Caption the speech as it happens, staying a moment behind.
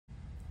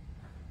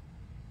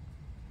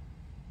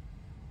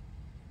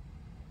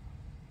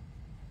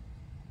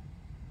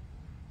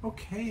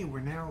Okay,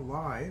 we're now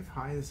live.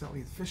 Hi, this is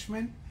Elliot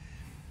Fishman.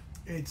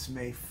 It's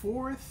May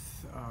 4th.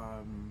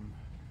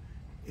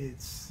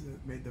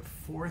 May the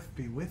 4th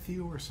be with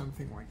you or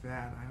something like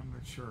that. I'm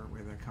not sure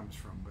where that comes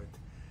from, but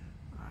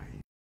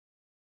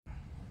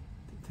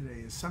today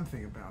is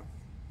something about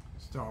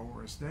Star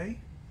Wars Day.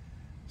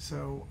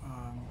 So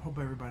hope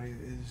everybody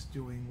is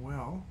doing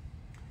well.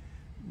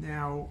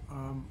 Now,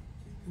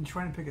 in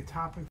trying to pick a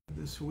topic for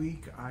this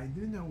week, I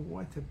didn't know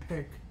what to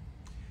pick.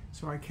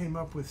 So I came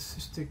up with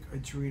cystic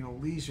adrenal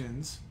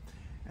lesions,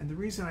 and the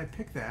reason I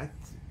picked that,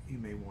 you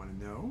may want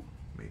to know,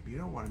 maybe you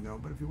don't want to know,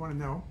 but if you want to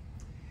know,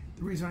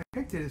 the reason I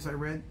picked it is I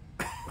read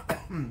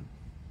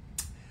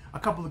a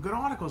couple of good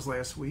articles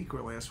last week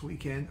or last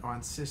weekend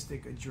on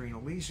cystic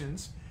adrenal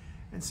lesions,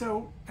 and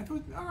so I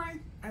thought, all right,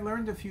 I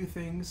learned a few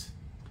things.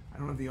 I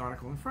don't have the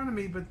article in front of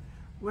me, but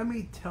let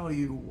me tell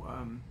you,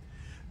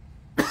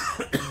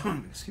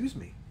 excuse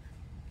me,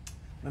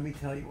 let me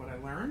tell you what I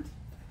learned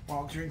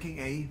while drinking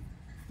a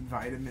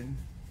vitamin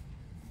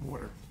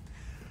water.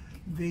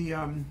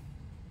 If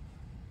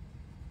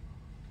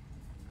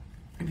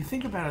you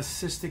think about a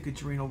cystic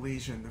adrenal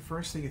lesion, the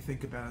first thing you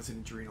think about is an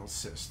adrenal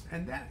cyst,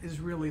 and that is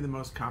really the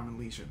most common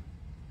lesion.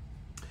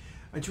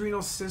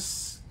 Adrenal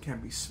cysts can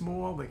be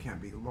small, they can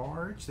be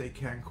large, they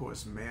can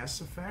cause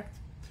mass effect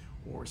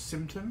or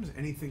symptoms.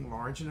 Anything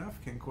large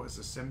enough can cause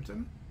a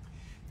symptom.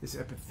 There's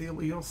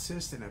epithelial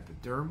cysts and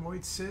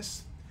epidermoid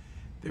cysts.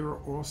 There are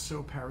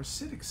also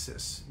parasitic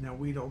cysts. Now,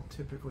 we don't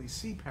typically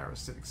see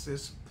parasitic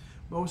cysts.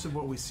 Most of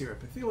what we see are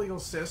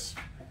epithelial cysts.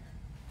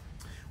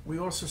 We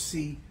also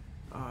see,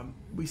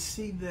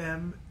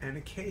 them, and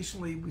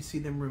occasionally we see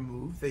them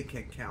removed. They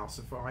can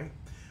calcify.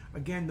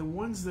 Again, the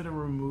ones that are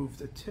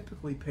removed are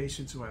typically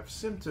patients who have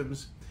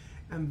symptoms,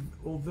 and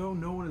although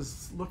no one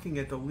is looking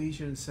at the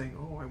lesion and saying,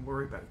 oh, I'm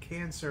worried about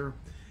cancer,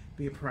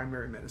 be a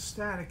primary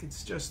metastatic,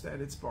 it's just that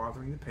it's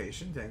bothering the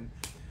patient, and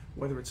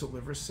whether it's a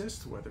liver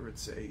cyst, whether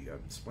it's a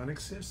splenic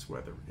cyst,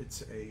 whether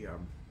it's a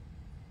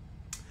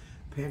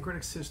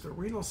pancreatic cyst or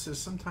renal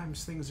cyst,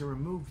 sometimes things are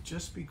removed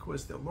just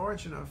because they're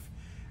large enough,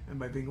 and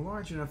by being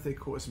large enough, they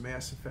cause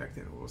mass effect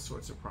and all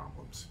sorts of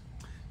problems.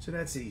 So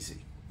that's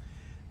easy.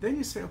 Then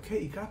you say,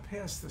 okay, you got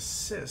past the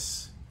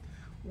cysts,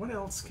 what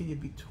else can you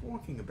be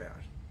talking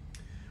about?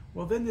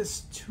 Well, then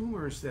there's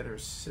tumors that are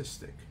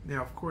cystic.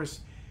 Now, of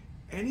course,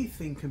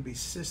 anything can be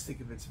cystic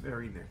if it's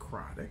very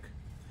necrotic.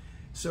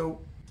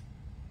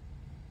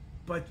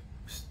 But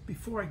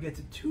before I get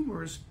to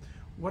tumors,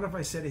 what if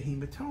I said a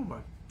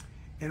hematoma?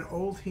 An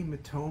old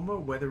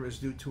hematoma, whether it's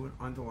due to an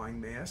underlying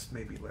mass,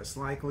 maybe less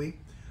likely,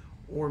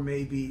 or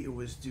maybe it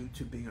was due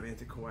to being on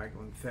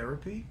anticoagulant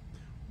therapy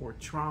or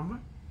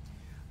trauma.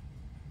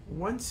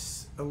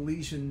 Once a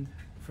lesion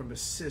from a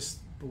cyst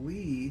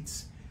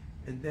bleeds,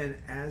 and then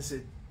as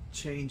it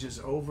changes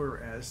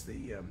over, as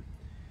the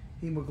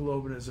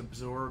hemoglobin is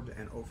absorbed,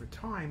 and over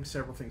time,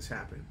 several things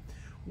happen.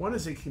 One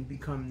is it can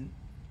become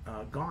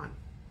gone.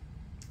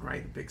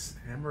 Right, a big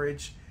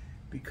hemorrhage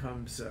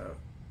becomes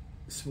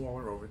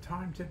smaller over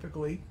time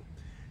typically.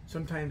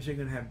 Sometimes you're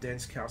going to have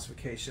dense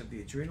calcification of the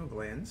adrenal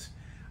glands.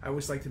 I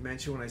always like to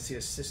mention when I see a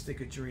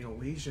cystic adrenal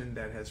lesion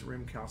that has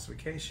rim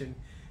calcification,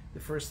 the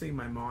first thing in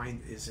my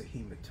mind is a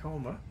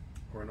hematoma,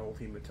 or an old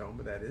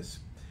hematoma that is,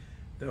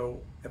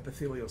 though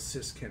epithelial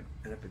cysts and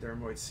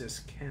epidermoid cysts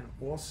can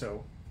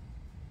also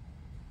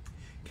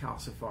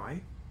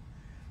calcify.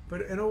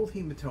 But an old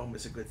hematoma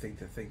is a good thing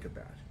to think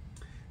about.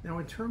 Now,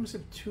 in terms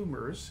of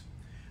tumors,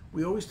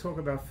 we always talk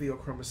about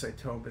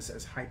pheochromocytomas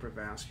as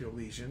hypervascular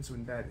lesions,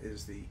 and that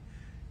is the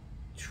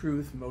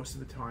truth. Most of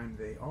the time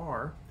they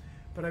are.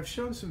 But I've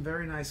shown some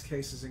very nice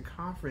cases in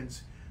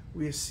conference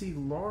where you see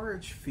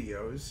large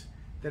pheos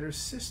that are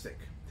cystic.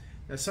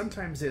 Now,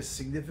 sometimes there's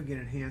significant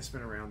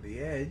enhancement around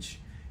the edge,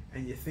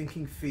 and you're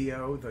thinking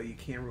pheo, though you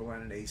can't rule out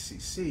an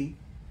ACC.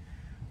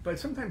 But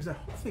sometimes the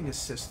whole thing is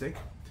cystic,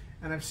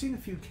 and I've seen a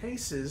few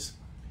cases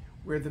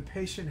where the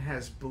patient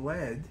has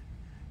bled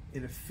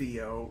in a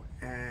pheo,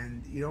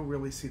 and you don't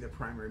really see the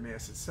primary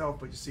mass itself,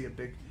 but you see a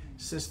big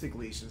cystic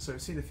lesion. So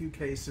I've seen a few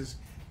cases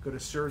go to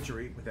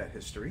surgery with that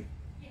history.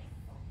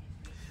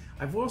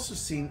 I've also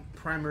seen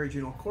primary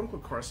adrenal cortical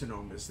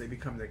carcinomas. They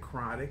become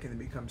necrotic and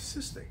they become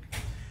cystic.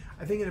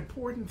 I think an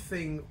important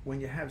thing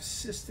when you have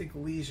cystic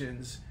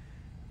lesions,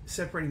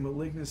 separating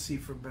malignancy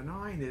from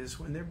benign, is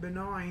when they're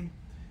benign,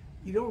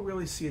 you don't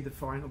really see a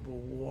definable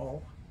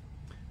wall.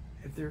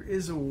 If there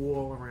is a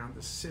wall around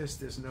the cyst,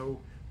 there's no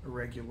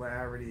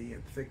irregularity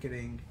and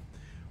thickening.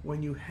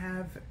 When you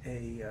have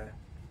a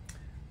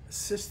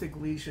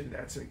cystic lesion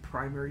that's a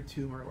primary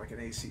tumor like an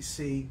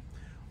ACC,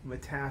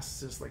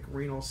 metastasis like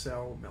renal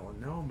cell,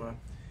 melanoma,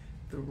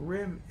 the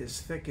rim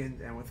is thickened,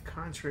 and with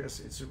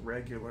contrast it's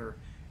irregular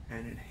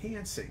and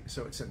enhancing,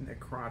 so it's a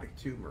necrotic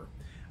tumor.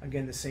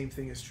 Again, the same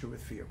thing is true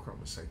with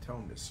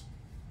pheochromocytomas.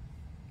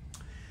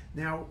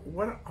 Now,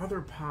 what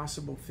other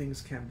possible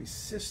things can be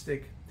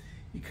cystic?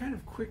 You kind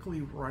of quickly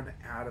run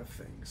out of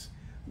things.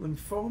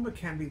 Lymphoma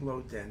can be low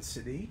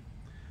density,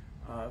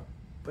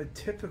 but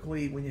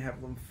typically when you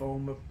have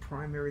lymphoma,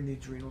 primary in the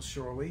adrenal,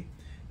 surely,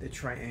 they're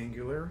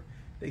triangular.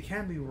 They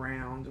can be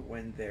round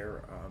when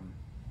they're,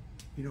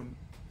 you know,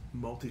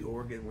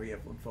 multi-organ, where you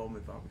have lymphoma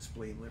involving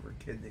spleen, liver,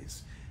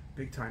 kidneys,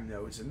 big time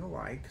nose, and the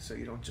like. So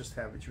you don't just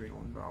have adrenal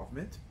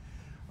involvement.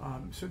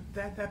 So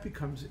that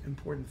becomes an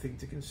important thing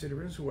to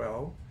consider as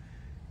well.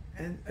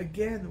 And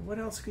again, what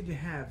else could you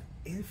have?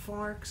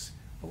 Infarcts.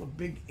 Well, a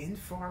big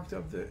infarct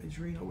of the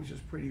adrenal, which is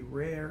pretty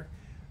rare.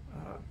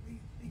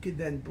 You could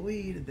then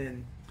bleed, and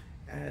then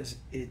as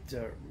it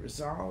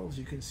resolves,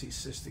 you can see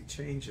cystic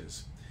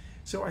changes.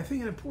 So I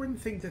think an important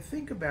thing to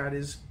think about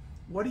is,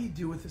 what do you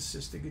do with a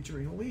cystic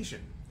adrenal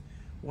lesion?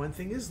 One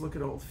thing is, look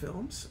at old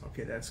films.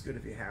 Okay, that's good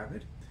if you have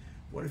it.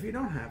 What if you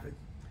don't have it?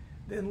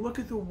 Then look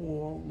at the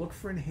wall, look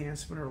for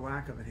enhancement or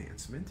lack of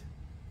enhancement.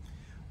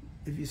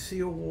 If you see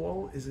a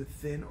wall, is it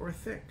thin or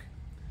thick?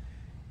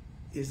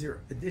 Is there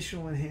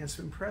additional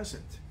enhancement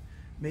present?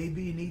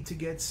 Maybe you need to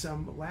get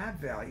some lab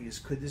values.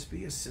 Could this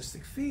be a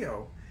cystic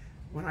pheo?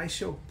 When I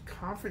show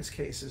conference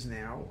cases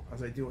now,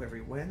 as I do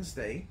every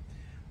Wednesday,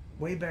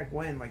 way back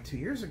when, like 2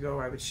 years ago,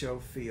 I would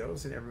show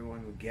pheos and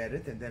everyone would get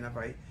it. And then if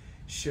I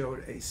showed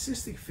a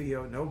cystic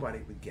pheo, nobody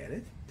would get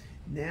it.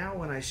 Now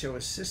when I show a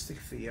cystic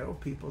pheo,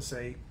 people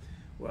say,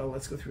 well,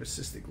 let's go through a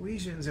cystic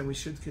lesions, and we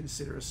should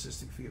consider a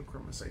cystic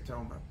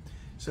pheochromocytoma.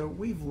 So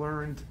we've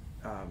learned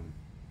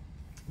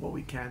what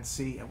we can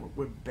see, and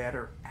we're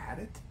better at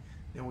it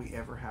than we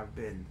ever have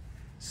been.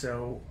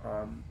 So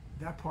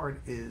that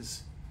part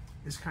is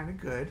kind of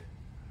good.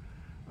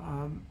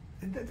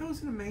 And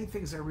those are the main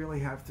things I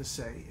really have to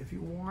say. If you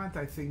want,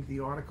 I think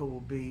the article will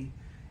be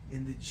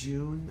in the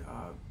June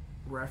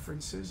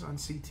references on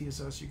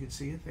CTisus. You can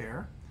see it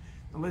there.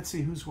 Now let's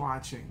see who's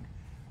watching.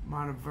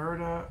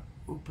 Manaverta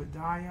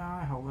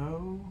Upadaya,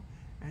 hello.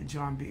 And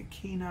John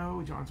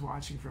Biacchino. John's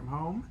watching from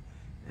home.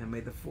 And may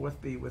the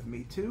 4th be with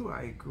me too.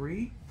 I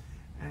agree.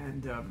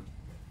 And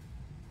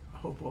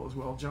hope all is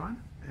well,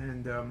 John.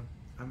 And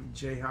I'm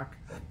Jayhawk.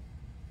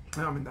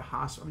 I'm in the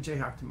hospital. I'm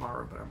Jayhawk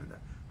tomorrow, but I'm in the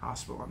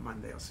hospital on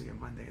Monday. I'll see you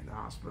Monday in the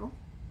hospital.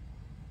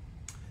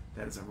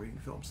 That is, I'm reading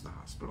films in the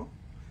hospital.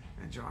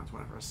 And John's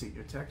one of our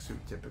senior techs who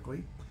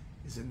typically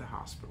is in the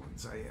hospital in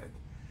Zayed.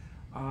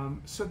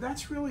 So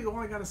that's really all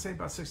I got to say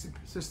about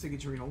cystic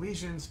adrenal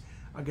lesions.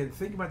 Again,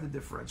 think about the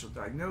differential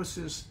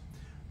diagnosis.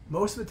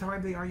 Most of the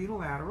time they are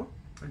unilateral.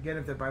 Again,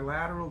 if they're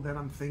bilateral, then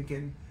I'm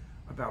thinking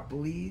about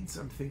bleeds.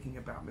 I'm thinking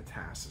about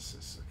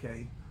metastasis,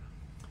 okay?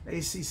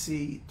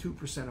 ACC,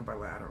 2% are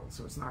bilateral,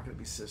 so it's not going to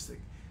be cystic.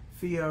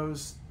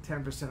 Pheos,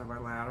 10% are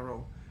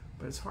bilateral,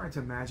 but it's hard to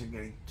imagine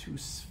getting 2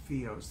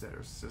 pheos that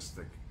are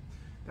cystic.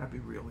 That'd be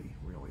really,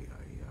 really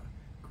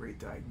a great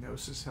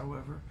diagnosis,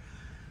 however.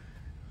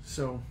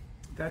 So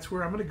that's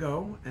where I'm going to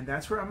go, and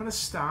that's where I'm going to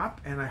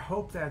stop, and I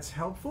hope that's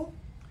helpful.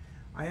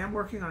 I am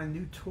working on a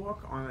new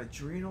talk on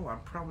adrenal.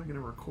 I'm probably going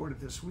to record it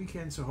this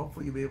weekend, so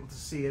hopefully you'll be able to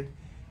see it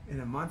in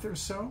a month or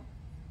so.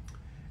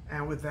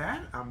 And with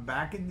that, I'm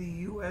back in the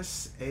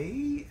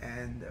USA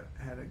and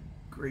had a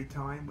great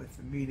time with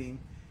the meeting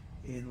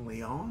in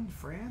Lyon,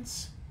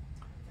 France,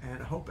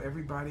 and I hope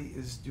everybody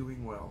is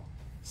doing well.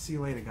 See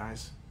you later,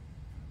 guys.